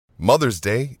Mother's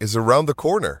Day is around the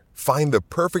corner. Find the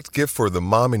perfect gift for the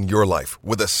mom in your life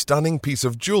with a stunning piece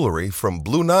of jewelry from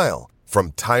Blue Nile.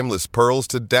 From timeless pearls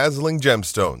to dazzling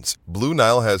gemstones, Blue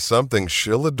Nile has something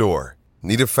she'll adore.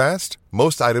 Need it fast?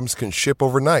 Most items can ship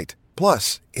overnight.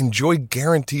 Plus, enjoy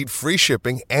guaranteed free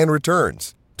shipping and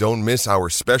returns. Don't miss our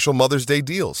special Mother's Day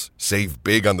deals. Save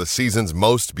big on the season's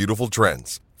most beautiful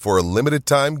trends. For a limited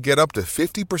time, get up to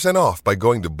 50% off by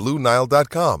going to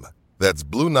BlueNile.com. That's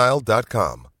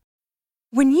BlueNile.com.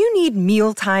 When you need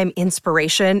mealtime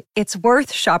inspiration, it's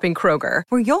worth shopping Kroger,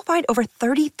 where you'll find over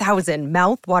 30,000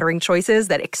 mouth-watering choices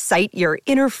that excite your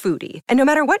inner foodie. And no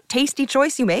matter what tasty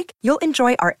choice you make, you'll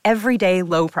enjoy our everyday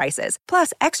low prices,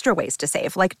 plus extra ways to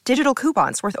save, like digital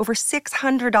coupons worth over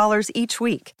 $600 each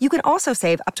week. You can also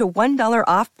save up to $1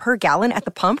 off per gallon at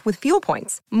the pump with fuel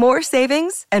points. More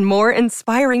savings and more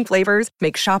inspiring flavors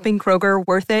make shopping Kroger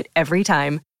worth it every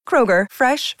time. Kroger,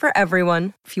 fresh for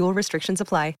everyone. Fuel restrictions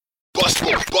apply.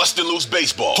 Bustin' Loose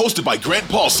Baseball, hosted by Grant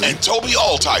Paulson and Toby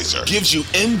Altizer, gives you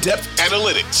in-depth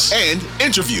analytics and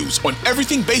interviews on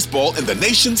everything baseball in the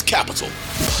nation's capital.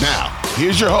 Now,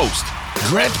 here's your host,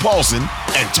 Grant Paulson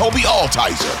and Toby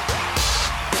Altizer.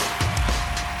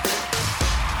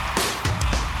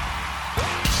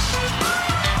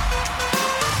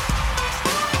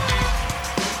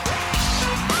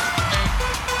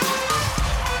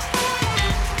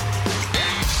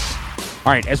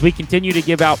 All right, as we continue to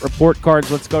give out report cards,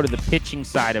 let's go to the pitching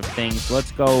side of things.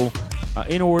 Let's go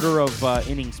in order of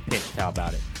innings pitched. How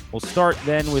about it? We'll start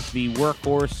then with the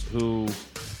workhorse who,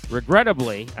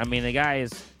 regrettably, I mean, the guy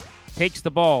takes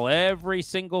the ball every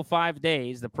single 5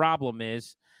 days. The problem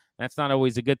is that's not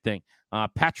always a good thing.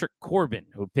 Patrick Corbin,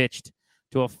 who pitched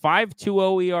to a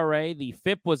 5.20 ERA. The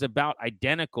FIP was about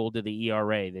identical to the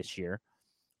ERA this year.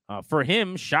 For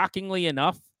him, shockingly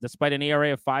enough, despite an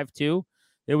ERA of 5.2,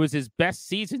 it was his best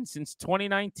season since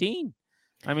 2019.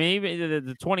 I mean, even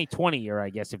the 2020 year, I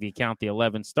guess, if you count the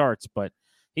 11 starts. But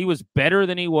he was better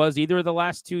than he was either of the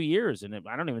last 2 years, and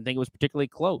I don't even think it was particularly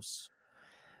close.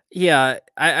 Yeah,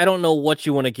 I don't know what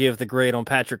you want to give the grade on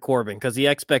Patrick Corbin because the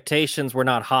expectations were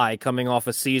not high coming off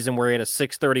a season where he had a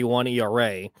 6.31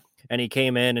 ERA, and he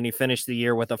came in and he finished the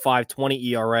year with a 5.20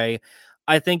 ERA.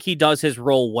 I think he does his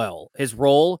role well. His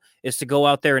role is to go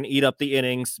out there and eat up the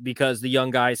innings because the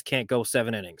young guys can't go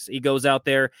 7 innings. He goes out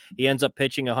there, he ends up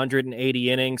pitching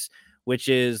 180 innings, which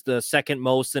is the second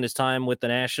most in his time with the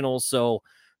Nationals. So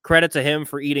credit to him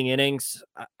for eating innings.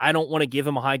 I don't want to give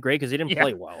him a high grade because he didn't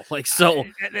play well.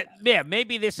 Yeah,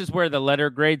 maybe this is where the letter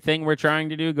grade thing we're trying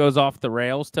to do goes off the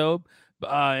rails, Tobe.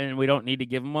 And we don't need to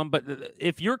give him one. But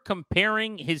if you're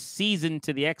comparing his season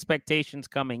to the expectations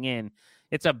coming in,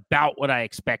 it's about what I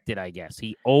expected, I guess.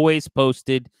 He always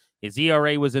posted. His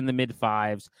ERA was in the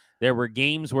mid-5s. There were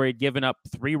games where he'd given up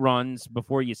 3 runs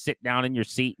before you sit down in your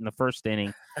seat in the first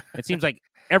inning. It seems like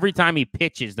every time he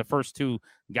pitches, the first 2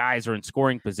 guys are in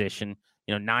scoring position,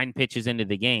 9 pitches into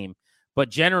the game. But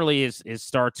generally, his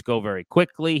starts go very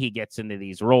quickly. He gets into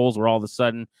these roles where all of a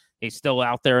sudden he's still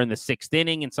out there in the 6th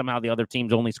inning, and somehow the other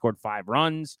team's only scored 5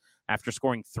 runs after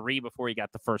scoring 3 before he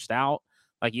got the first out.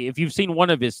 Like, if you've seen one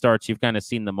of his starts, you've kind of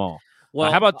seen them all.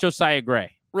 Well, how about Josiah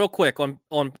Gray? Real quick on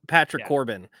Patrick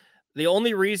Corbin. The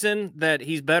only reason that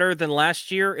he's better than last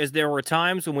year is there were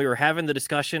times when we were having the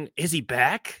discussion, is he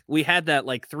back? We had that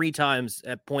like 3 times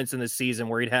at points in the season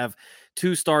where he'd have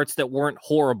 2 starts that weren't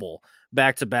horrible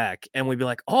back to back. And we'd be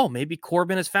like, oh, maybe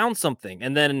Corbin has found something.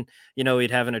 And then,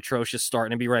 he'd have an atrocious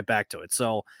start and be right back to it.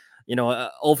 So,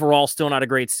 overall, still not a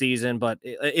great season. But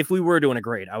if we were doing a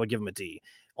grade, I would give him a D.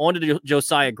 On to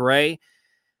Josiah Gray.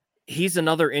 He's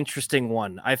another interesting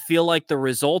one. I feel like the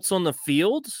results on the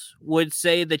field would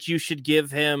say that you should give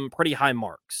him pretty high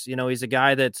marks. He's a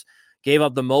guy that gave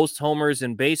up the most homers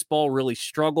in baseball, really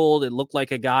struggled. It looked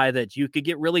like a guy that you could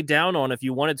get really down on if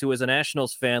you wanted to as a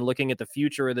Nationals fan looking at the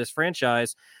future of this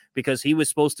franchise, because he was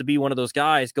supposed to be one of those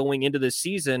guys going into this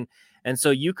season. And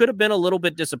so you could have been a little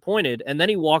bit disappointed. And then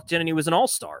he walked in and he was an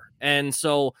all-star. And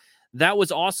so that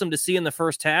was awesome to see in the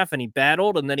first half, and he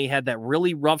battled, and then he had that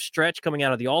really rough stretch coming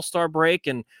out of the All-Star break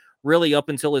and really up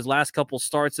until his last couple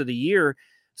starts of the year.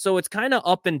 So it's kind of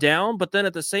up and down, but then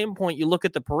at the same point, you look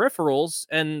at the peripherals,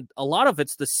 and a lot of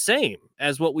it's the same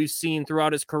as what we've seen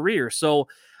throughout his career. So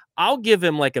I'll give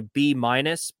him like a B-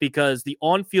 because the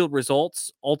on-field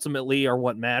results ultimately are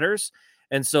what matters.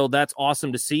 And so that's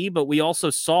awesome to see, but we also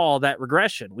saw that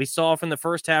regression. We saw from the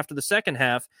first half to the second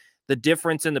half the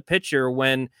difference in the pitcher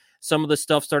when some of the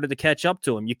stuff started to catch up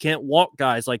to him. You can't walk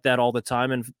guys like that all the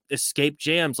time and escape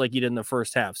jams like you did in the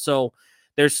first half. So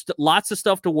there's lots of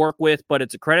stuff to work with, but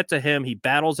it's a credit to him. He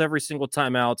battles every single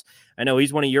time out. I know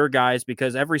he's one of your guys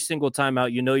because every single time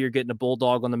out, you're getting a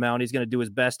bulldog on the mound. He's going to do his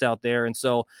best out there. And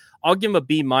so I'll give him a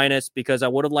B- because I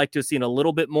would have liked to have seen a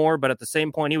little bit more, but at the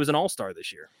same point, he was an all-star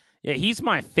this year. Yeah, he's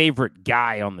my favorite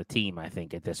guy on the team, I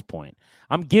think, at this point.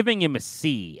 I'm giving him a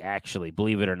C, actually,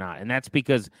 believe it or not. And that's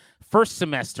because first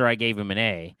semester I gave him an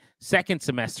A. Second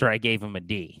semester I gave him a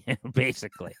D,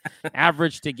 basically.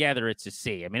 Average together, it's a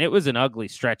C. I mean, it was an ugly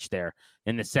stretch there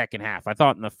in the second half. I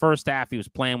thought in the first half he was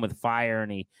playing with fire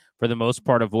and he, for the most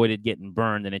part, avoided getting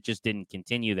burned, and it just didn't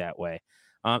continue that way.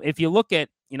 If you look at,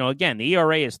 again, the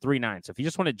ERA is 3.9. So if you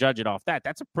just want to judge it off that,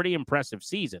 that's a pretty impressive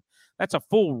season. That's a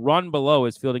full run below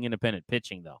his fielding independent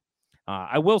pitching, though.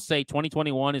 I will say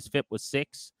 2021, his FIP was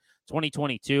 6.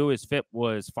 2022, his FIP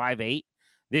was 5.8.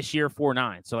 This year,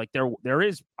 4.9. So, there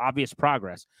is obvious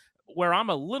progress. Where I'm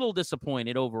a little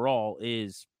disappointed overall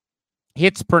is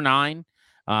hits per 9.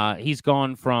 He's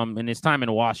gone from, in his time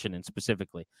in Washington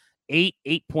specifically, 8.2,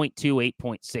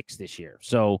 8.6 this year.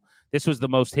 So this was the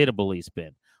most hittable he's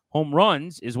been. Home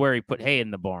runs is where he put hay in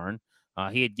the barn.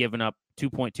 He had given up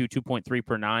 2.2, 2.3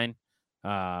 per 9.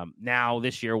 Now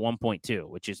this year, 1.2,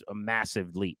 which is a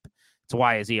massive leap. It's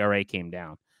why his ERA came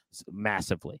down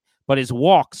massively. But his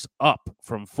walks up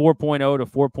from 4.0 to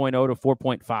 4.0 to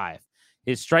 4.5.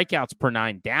 His strikeouts per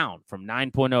 9 down from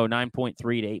 9.0, 9.3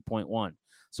 to 8.1.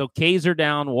 So Ks are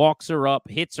down, walks are up,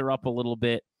 hits are up a little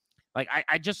bit.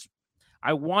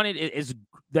 I wanted it is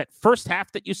that first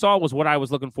half that you saw was what I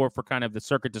was looking for kind of the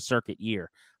circuit to circuit year.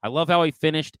 I love how he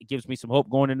finished. It gives me some hope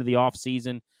going into the off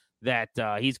season that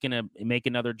he's going to make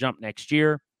another jump next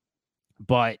year.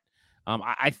 But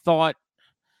I thought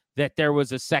that there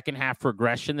was a second half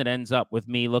regression that ends up with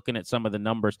me looking at some of the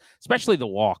numbers, especially the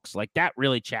walks. Like that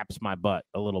really chaps my butt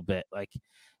a little bit. Like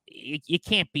you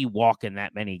can't be walking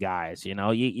that many guys,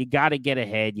 you got to get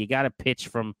ahead. You got to pitch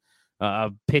from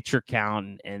pitcher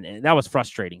count, and that was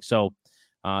frustrating. So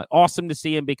awesome to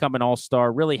see him become an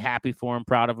all-star. Really happy for him,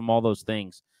 proud of him, all those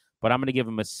things. But I'm going to give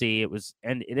him a C.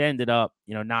 And it ended up,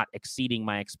 not exceeding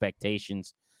my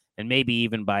expectations, and maybe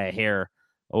even by a hair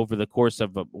over the course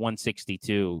of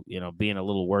 162, being a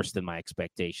little worse than my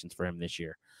expectations for him this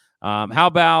year. How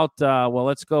about,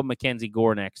 let's go Mackenzie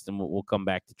Gore next, and we'll come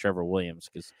back to Trevor Williams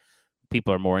because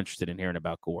people are more interested in hearing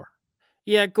about Gore.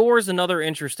 Yeah, Gore is another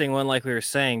interesting one, like we were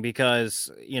saying, because,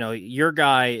 your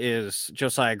guy is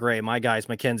Josiah Gray. My guy's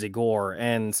Mackenzie Gore.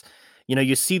 And,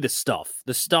 you see the stuff.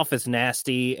 The stuff is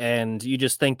nasty. And you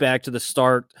just think back to the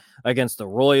start against the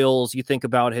Royals. You think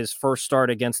about his first start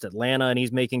against Atlanta, and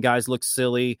he's making guys look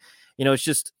silly. It's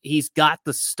just he's got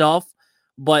the stuff,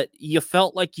 but you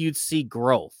felt like you'd see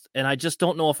growth. And I just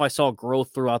don't know if I saw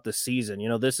growth throughout the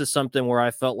season. This is something where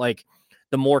I felt like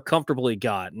the more comfortable he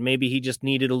got, maybe he just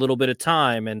needed a little bit of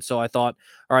time. And so I thought,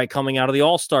 all right, coming out of the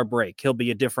All-Star break, he'll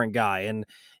be a different guy. And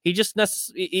he just,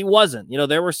 he wasn't.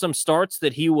 There were some starts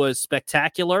that he was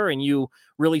spectacular and you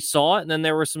really saw it. And then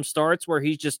there were some starts where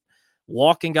he's just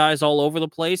walking guys all over the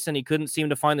place and he couldn't seem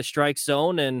to find the strike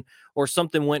zone, or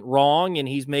something went wrong and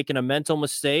he's making a mental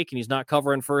mistake and he's not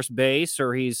covering first base,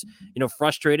 or he's,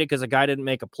 frustrated because a guy didn't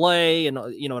make a play and,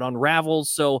 it unravels.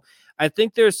 So I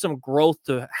think there's some growth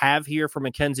to have here for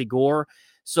Mackenzie Gore.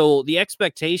 So the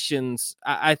expectations,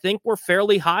 I think, were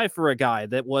fairly high for a guy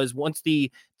that was once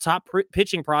the top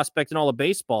pitching prospect in all of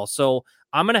baseball. So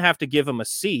I'm going to have to give him a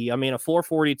C. I mean, a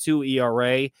 4.42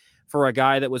 ERA for a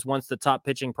guy that was once the top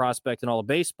pitching prospect in all of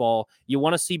baseball. You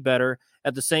want to see better.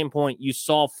 At the same point, you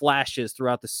saw flashes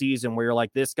throughout the season where you're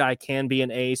like, this guy can be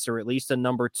an ace or at least a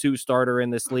number 2 starter in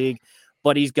this league.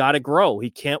 But he's got to grow.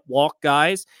 He can't walk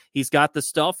guys. He's got the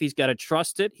stuff. He's got to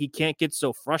trust it. He can't get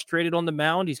so frustrated on the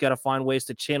mound. He's got to find ways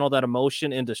to channel that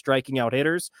emotion into striking out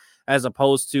hitters as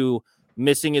opposed to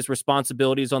missing his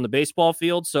responsibilities on the baseball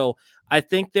field. So I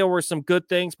think there were some good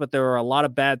things, but there were a lot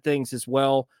of bad things as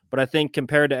well. But I think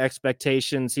compared to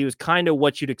expectations, he was kind of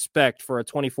what you'd expect for a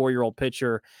 24-year-old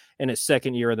pitcher in his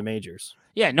second year of the majors.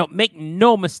 Yeah, no, make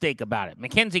no mistake about it.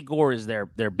 Mackenzie Gore is their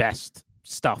best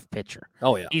stuff pitcher.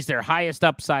 Oh yeah, he's their highest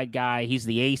upside guy. He's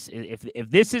the ace. If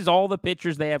this is all the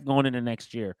pitchers they have going into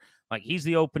next year, like he's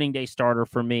the opening day starter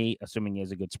for me, assuming he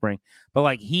has a good spring. But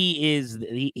like he's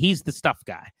the stuff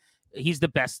guy. He's the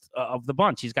best of the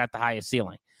bunch. He's got the highest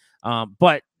ceiling.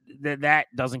 But that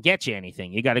doesn't get you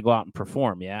anything. You got to go out and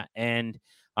perform. Yeah. And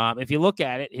if you look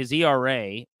at it, his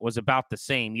ERA was about the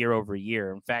same year over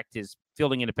year. In fact, his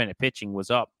fielding independent pitching was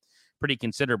up pretty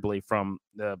considerably from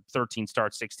the 13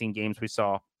 starts, 16 games we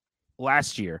saw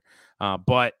last year.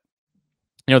 But,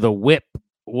 the whip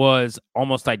was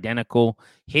almost identical.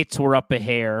 Hits were up a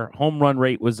hair. Home run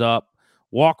rate was up.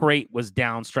 Walk rate was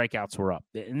down, strikeouts were up.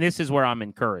 And this is where I'm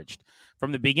encouraged.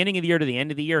 From the beginning of the year to the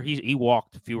end of the year, he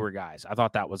walked fewer guys. I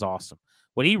thought that was awesome.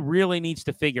 What he really needs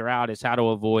to figure out is how to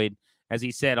avoid, as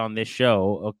he said on this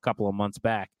show a couple of months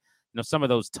back, some of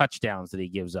those touchdowns that he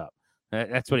gives up.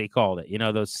 That's what he called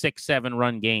it. Those 6-7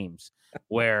 run games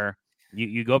where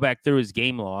you go back through his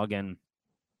game log and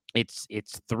it's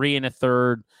 3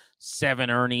 1/3, 7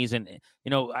 earnings. And,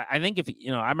 I think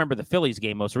I remember the Phillies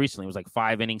game most recently. It was like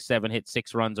 5 innings, 7 hits,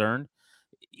 6 runs earned.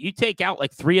 You take out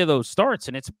like 3 of those starts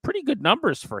and it's pretty good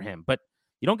numbers for him, but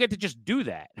you don't get to just do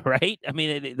that, right? I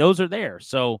mean, those are there.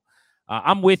 So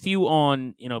I'm with you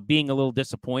on, being a little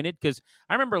disappointed because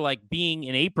I remember like being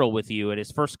in April with you at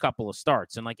his first couple of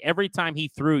starts. And like every time he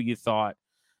threw, you thought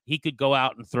he could go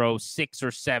out and throw 6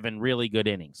 or 7 really good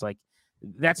innings. Like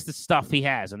that's the stuff he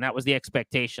has. And that was the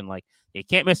expectation. Like you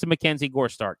can't miss a Mackenzie Gore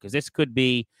start because this could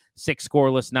be 6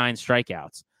 scoreless, 9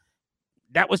 strikeouts.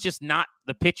 That was just not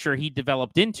the pitcher he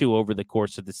developed into over the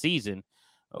course of the season.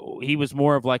 He was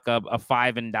more of like a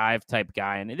 5 and dive type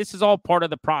guy. And this is all part of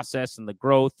the process and the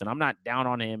growth. And I'm not down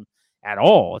on him at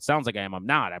all. It sounds like I am. I'm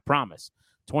not, I promise.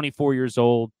 24 years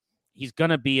old. He's going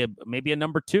to be maybe a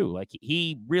number 2. Like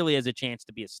he really has a chance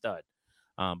to be a stud.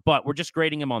 But we're just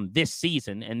grading him on this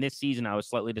season. And this season, I was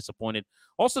slightly disappointed.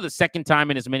 Also, the second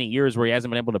time in as many years where he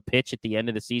hasn't been able to pitch at the end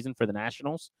of the season for the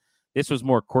Nationals. This was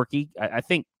more quirky. I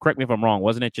think, correct me if I'm wrong,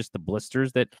 wasn't it just the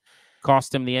blisters that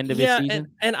cost him the end of his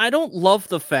season? And I don't love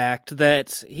the fact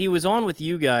that he was on with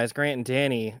you guys, Grant and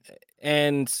Danny,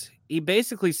 and he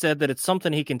basically said that it's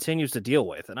something he continues to deal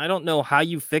with. And I don't know how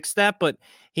you fix that, but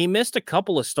he missed a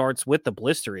couple of starts with the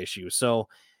blister issue. So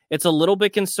it's a little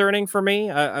bit concerning for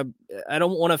me. I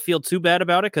don't want to feel too bad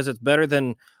about it because it's better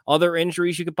than other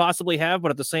injuries you could possibly have.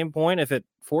 But at the same point, if it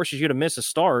forces you to miss a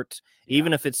start,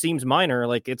 even if it seems minor,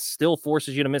 like it still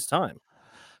forces you to miss time.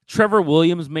 Trevor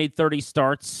Williams made 30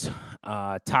 starts,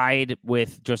 tied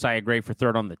with Josiah Gray for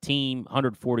third on the team,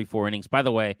 144 innings. By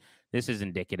the way, this is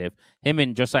indicative. Him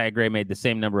and Josiah Gray made the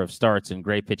same number of starts, and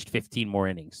Gray pitched 15 more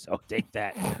innings. So take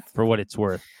that for what it's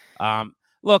worth.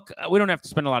 Look, we don't have to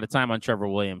spend a lot of time on Trevor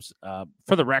Williams.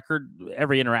 For the record,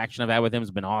 every interaction I've had with him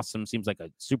has been awesome. Seems like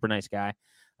a super nice guy.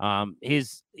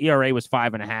 His ERA was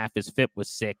 5.5. His FIP was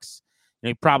 6.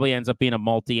 He probably ends up being a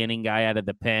multi-inning guy out of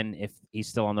the pen if he's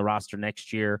still on the roster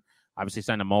next year. Obviously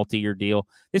signed a multi-year deal.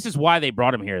 This is why they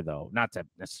brought him here, though. Not to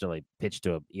necessarily pitch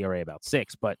to an ERA about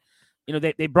 6, but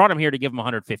they brought him here to give him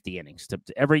 150 innings. To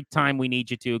every time we need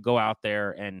you to go out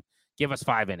there and give us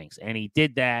 5 innings. And he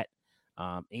did that.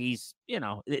 He's,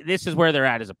 this is where they're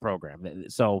at as a program.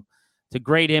 So to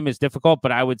grade him is difficult,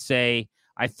 but I would say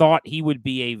I thought he would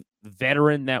be a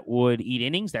veteran that would eat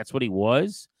innings. That's what he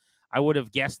was. I would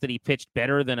have guessed that he pitched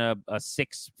better than a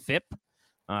 6 FIP.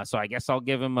 So I guess I'll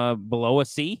give him a below a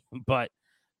C, but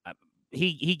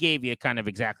he gave you kind of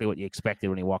exactly what you expected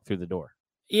when he walked through the door.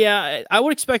 Yeah, I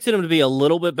would expect him to be a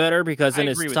little bit better because in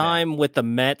his time with the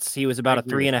Mets, he was about a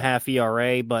 3.5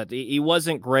 ERA, but he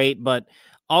wasn't great. But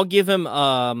I'll give him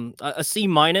a C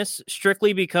minus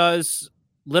strictly because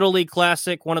Little League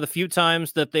Classic, one of the few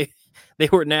times that they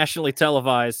were nationally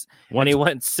televised when he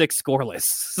went 6 scoreless.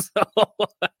 So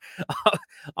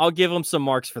I'll give him some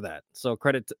marks for that. So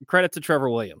credit to Trevor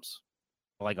Williams.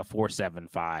 Like a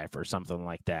 4.75 or something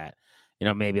like that.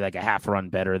 Maybe like a half run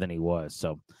better than he was.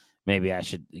 So maybe I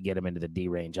should get him into the D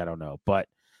range. I don't know. But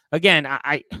again,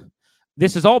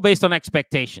 this is all based on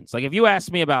expectations. Like if you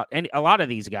ask me about a lot of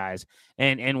these guys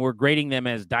and we're grading them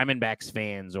as Diamondbacks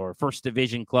fans or First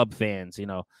Division club fans,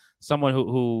 someone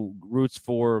who roots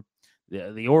for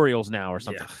the Orioles now or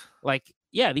something.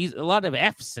 These a lot of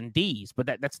F's and D's, but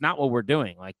that's not what we're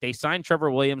doing. Like they signed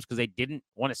Trevor Williams because they didn't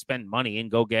want to spend money and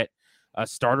go get a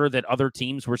starter that other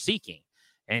teams were seeking.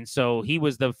 And so he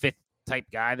was the 5th type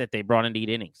guy that they brought in to eat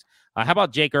innings. How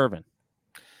about Jake Irvin?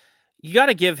 You got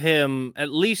to give him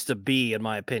at least a B, in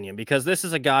my opinion, because this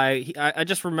is a guy. I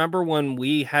just remember when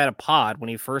we had a pod when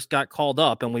he first got called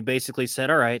up, and we basically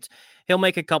said, all right, he'll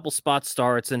make a couple spot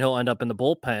starts and he'll end up in the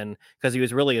bullpen because he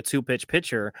was really a 2-pitch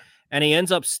pitcher. And he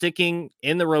ends up sticking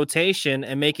in the rotation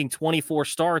and making 24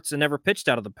 starts and never pitched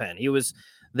out of the pen. He was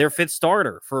their 5th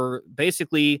starter for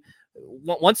basically.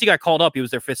 Once he got called up, he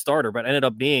was their 5th starter, but ended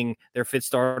up being their 5th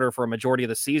starter for a majority of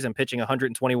the season, pitching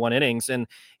 121 innings. And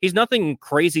he's nothing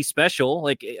crazy special.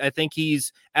 Like I think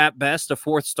he's at best a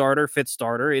 4th starter, 5th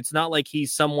starter. It's not like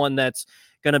he's someone that's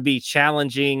going to be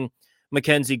challenging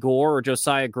Mackenzie Gore or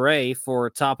Josiah Gray for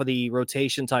top of the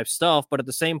rotation type stuff. But at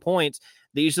the same point,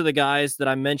 these are the guys that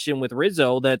I mentioned with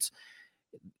Rizzo that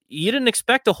you didn't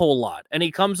expect a whole lot. And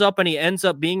he comes up and he ends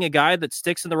up being a guy that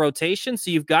sticks in the rotation. So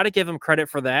you've got to give him credit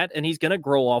for that. And he's going to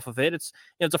grow off of it. It's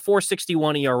a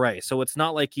 4.61 ERA. So it's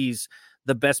not like he's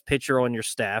the best pitcher on your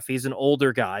staff. He's an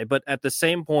older guy, but at the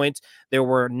same point, there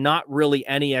were not really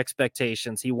any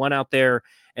expectations. He went out there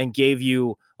and gave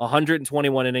you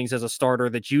 121 innings as a starter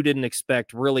that you didn't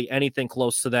expect really anything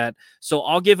close to that. So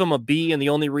I'll give him a B. And the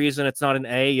only reason it's not an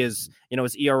A is,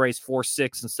 his ERA is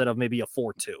 4.6 instead of maybe a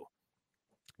 4.2.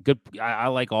 Good. I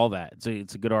like all that.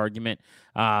 It's a good argument.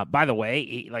 By the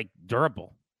way,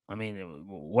 durable. I mean,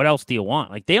 what else do you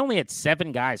want? Like, they only had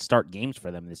 7 guys start games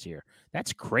for them this year.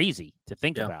 That's crazy to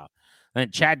think about.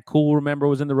 And Chad Kuhl, remember,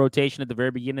 was in the rotation at the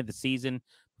very beginning of the season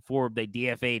before they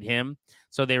DFA'd him.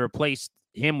 So they replaced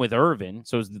him with Irvin.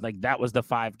 So it was like that was the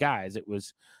 5 guys. It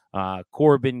was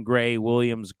Corbin, Gray,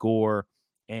 Williams, Gore,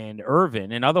 and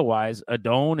Irvin. And otherwise,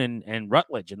 Adone and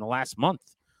Rutledge in the last month.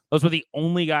 Those were the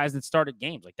only guys that started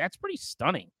games. Like, that's pretty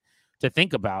stunning to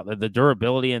think about, the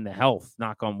durability and the health,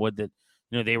 knock on wood, that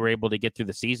they were able to get through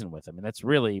the season with him. And that's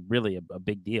really, really a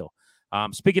big deal.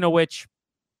 Speaking of which,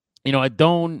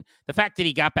 Adone, the fact that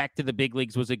he got back to the big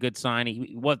leagues was a good sign.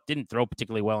 He didn't throw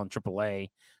particularly well in AAA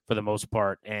for the most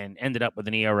part and ended up with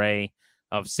an ERA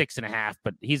of 6.5,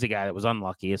 but he's a guy that was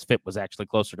unlucky. His FIP was actually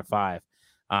closer to 5.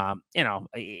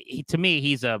 To me,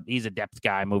 he's a depth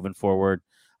guy moving forward.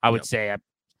 I would say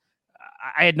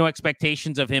I had no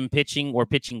expectations of him pitching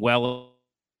well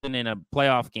in a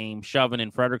playoff game, shoving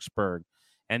in Fredericksburg,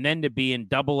 and then to be in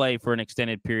AA for an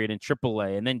extended period in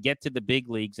AAA, and then get to the big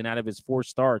leagues and out of his 4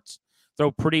 starts, throw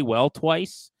pretty well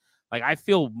twice. Like, I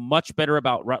feel much better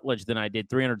about Rutledge than I did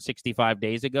 365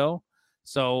 days ago.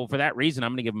 So for that reason,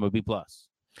 I'm going to give him a B+.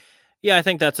 Yeah, I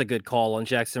think that's a good call on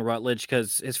Jackson Rutledge,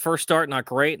 because his first start, not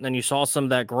great. And then you saw some of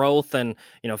that growth and,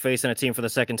 facing a team for the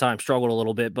second time, struggled a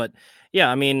little bit. But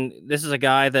yeah, I mean, this is a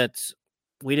guy that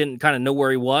we didn't kind of know where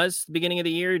he was at the beginning of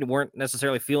the year. We weren't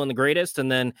necessarily feeling the greatest.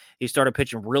 And then he started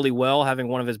pitching really well, having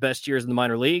one of his best years in the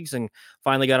minor leagues, and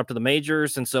finally got up to the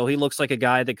majors. And so he looks like a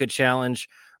guy that could challenge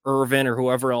Irvin or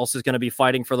whoever else is going to be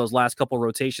fighting for those last couple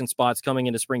rotation spots coming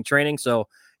into spring training. So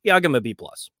yeah, I'll give him a B+.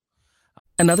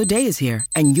 Another day is here,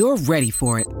 and you're ready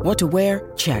for it. What to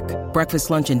wear? Check.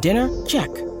 Breakfast, lunch, and dinner?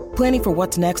 Check. Planning for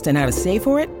what's next and how to save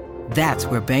for it? That's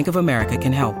where Bank of America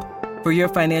can help. For your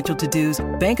financial to-dos,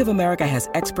 Bank of America has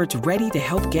experts ready to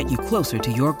help get you closer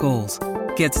to your goals.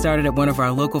 Get started at one of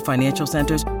our local financial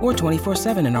centers or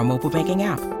 24/7 in our mobile banking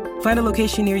app. Find a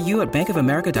location near you at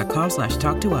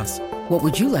bankofamerica.com/talktous. What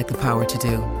would you like the power to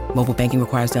do? Mobile banking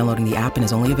requires downloading the app and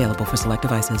is only available for select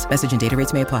devices. Message and data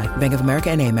rates may apply. Bank of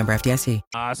America NA, member FDIC.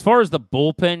 As far as the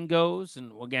bullpen goes,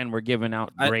 and again, we're giving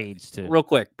out grades to real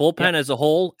quick. Bullpen as a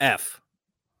whole, F.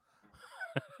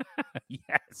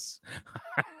 Yes,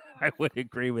 I would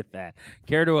agree with that.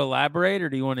 Care to elaborate, or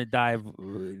do you want to dive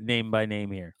name by name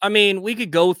here? I mean, we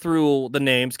could go through the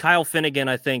names. Kyle Finnegan,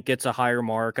 I think, gets a higher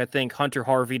mark. I think Hunter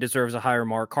Harvey deserves a higher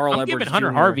mark. I'm giving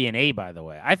Hunter Harvey an A, by the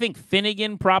way. I think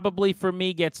Finnegan probably, for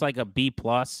me, gets like a B+.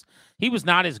 He was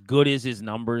not as good as his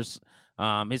numbers.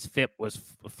 His FIP was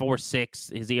 4.6.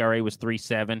 His ERA was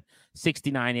 3.7.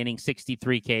 69 innings,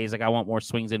 63 Ks. Like, I want more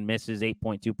swings and misses,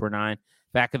 8.2 per 9.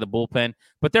 Back of the bullpen.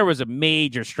 But there was a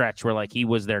major stretch where, like, he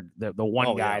was the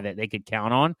one guy that they could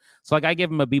count on. So, like, I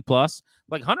give him a B+.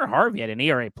 Like, Hunter Harvey had an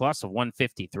ERA plus of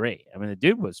 153. I mean, the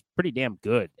dude was pretty damn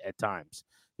good at times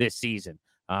this season.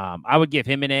 I would give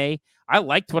him an A. I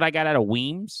liked what I got out of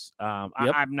Weems.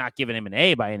 I'm not giving him an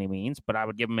A by any means, but I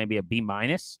would give him maybe a B-.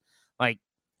 Like,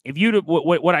 if you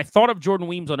what I thought of Jordan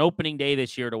Weems on opening day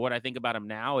this year to what I think about him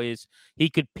now is he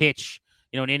could pitch,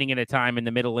 an inning at a time in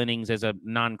the middle innings as a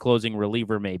non-closing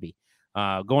reliever, maybe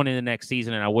going into the next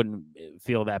season, and I wouldn't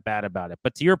feel that bad about it.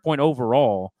 But to your point,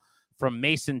 overall, from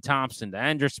Mason Thompson to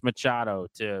Andres Machado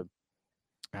to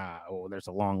there's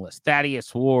a long list: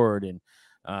 Thaddeus Ward and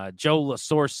Joe La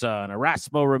Sorsa and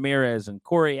Erasmo Ramirez and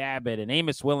Corey Abbott and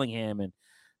Amos Willingham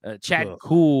and Chad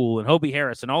Kuhl and Hobie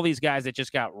Harris and all these guys that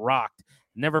just got rocked.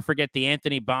 Never forget the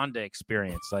Anthony Bonda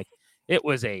experience. Like, it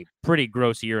was a pretty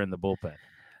gross year in the bullpen.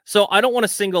 So I don't want to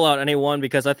single out anyone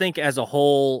because I think as a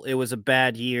whole, it was a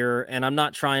bad year. And I'm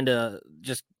not trying to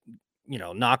just,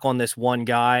 knock on this one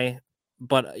guy,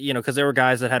 but, because there were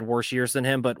guys that had worse years than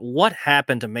him. But what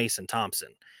happened to Mason Thompson?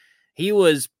 He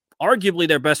was arguably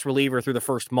their best reliever through the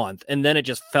first month, and then it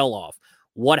just fell off.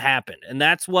 What happened? And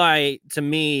that's why, to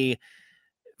me,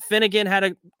 Finnegan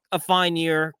had a fine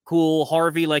year. Cool.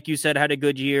 Harvey, like you said, had a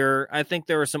good year. I think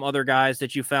there were some other guys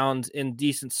that you found in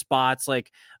decent spots. Like,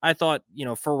 I thought,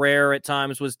 Ferrer at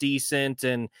times was decent.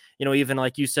 And, even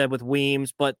like you said with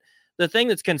Weems, but the thing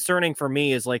that's concerning for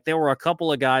me is like there were a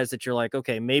couple of guys that you're like,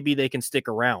 okay, maybe they can stick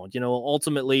around.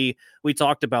 Ultimately, we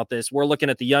talked about this. We're looking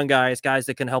at the young guys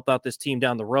that can help out this team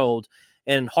down the road.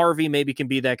 And Harvey maybe can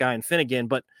be that guy in Finnegan,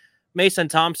 but Mason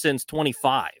Thompson's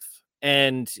 25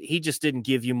 and he just didn't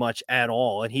give you much at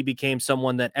all. And he became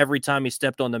someone that every time he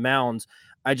stepped on the mound,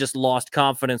 I just lost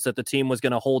confidence that the team was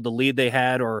going to hold the lead they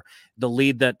had or the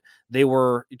lead that they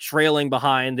were trailing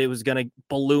behind. It was going to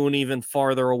balloon even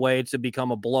farther away to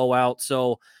become a blowout.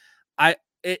 So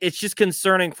it's just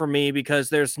concerning for me because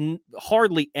there's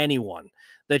hardly anyone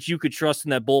that you could trust in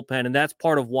that bullpen. And that's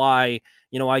part of why,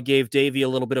 I gave Davey a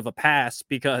little bit of a pass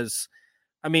because,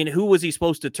 I mean, who was he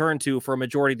supposed to turn to for a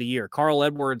majority of the year? Carl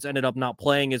Edwards ended up not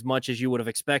playing as much as you would have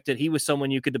expected. He was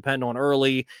someone you could depend on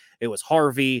early. It was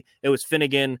Harvey. It was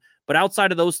Finnegan. But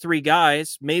outside of those three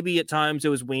guys, maybe at times it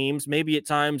was Weems. Maybe at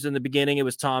times in the beginning it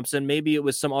was Thompson. Maybe it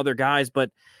was some other guys.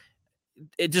 But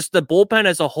it just the bullpen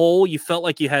as a whole, you felt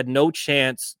like you had no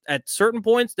chance. At certain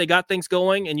points, they got things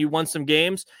going and you won some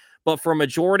games. But for a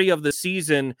majority of the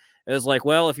season, it was like,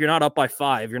 well, if you're not up by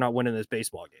 5, you're not winning this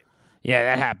baseball game. Yeah,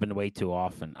 that happened way too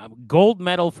often. Gold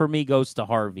medal for me goes to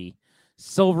Harvey.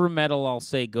 Silver medal, I'll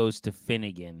say, goes to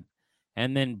Finnegan.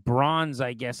 And then bronze,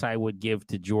 I guess I would give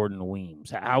to Jordan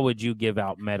Weems. How would you give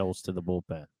out medals to the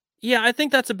bullpen? Yeah, I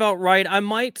think that's about right.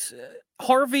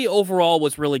 Harvey overall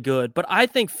was really good, but I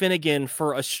think Finnegan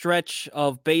for a stretch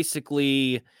of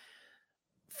basically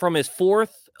from his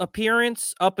 4th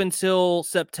appearance up until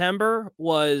September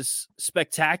was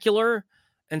spectacular.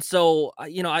 And so,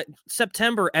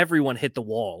 September, everyone hit the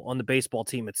wall on the baseball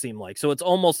team, it seemed like. So it's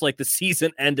almost like the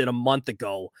season ended a month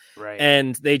ago. Right.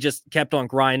 And they just kept on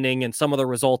grinding, and some of the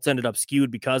results ended up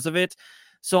skewed because of it.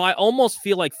 So I almost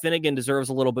feel like Finnegan deserves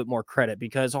a little bit more credit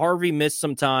because Harvey missed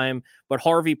some time, but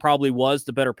Harvey probably was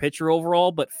the better pitcher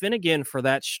overall. But Finnegan, for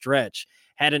that stretch,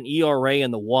 had an ERA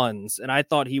in the 1s, and I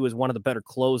thought he was one of the better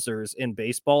closers in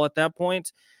baseball at that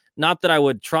point. Not that I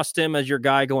would trust him as your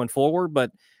guy going forward,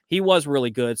 but he was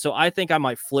really good. So I think I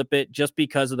might flip it just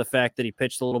because of the fact that he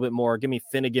pitched a little bit more. Give me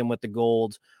Finnegan with the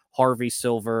gold, Harvey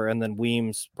silver, and then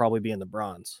Weems probably being the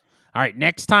bronze. All right,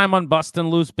 next time on Bustin'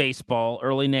 Loose Baseball,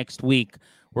 early next week,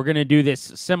 we're going to do this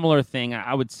similar thing.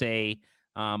 I would say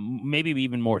maybe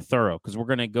even more thorough because we're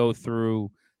going to go through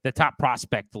the top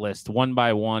prospect list one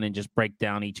by one and just break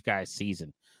down each guy's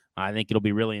season. I think it'll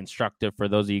be really instructive for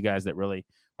those of you guys that really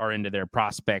are into their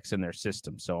prospects and their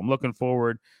system. So I'm looking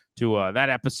forward to that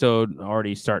episode,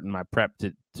 already starting my prep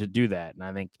to do that. And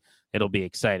I think it'll be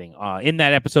exciting. In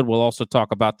that episode, we'll also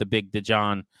talk about the big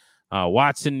DeJohn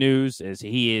Watson news, as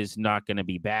he is not going to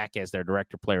be back as their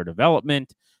director of player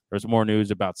development. There's more news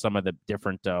about some of the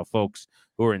different folks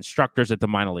who are instructors at the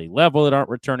minor league level that aren't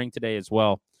returning today as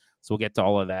well. So we'll get to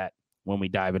all of that when we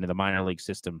dive into the minor league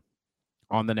system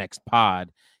on the next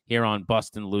pod here on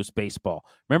Bustin' Loose Baseball.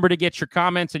 Remember to get your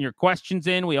comments and your questions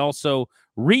in. We also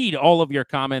read all of your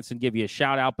comments and give you a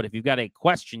shout out. But if you've got a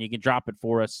question, you can drop it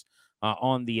for us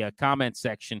on the comment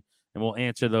section, and we'll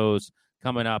answer those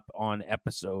coming up on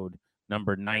episode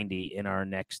number 90 in our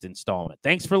next installment.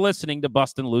 Thanks for listening to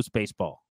Bustin' Loose Baseball.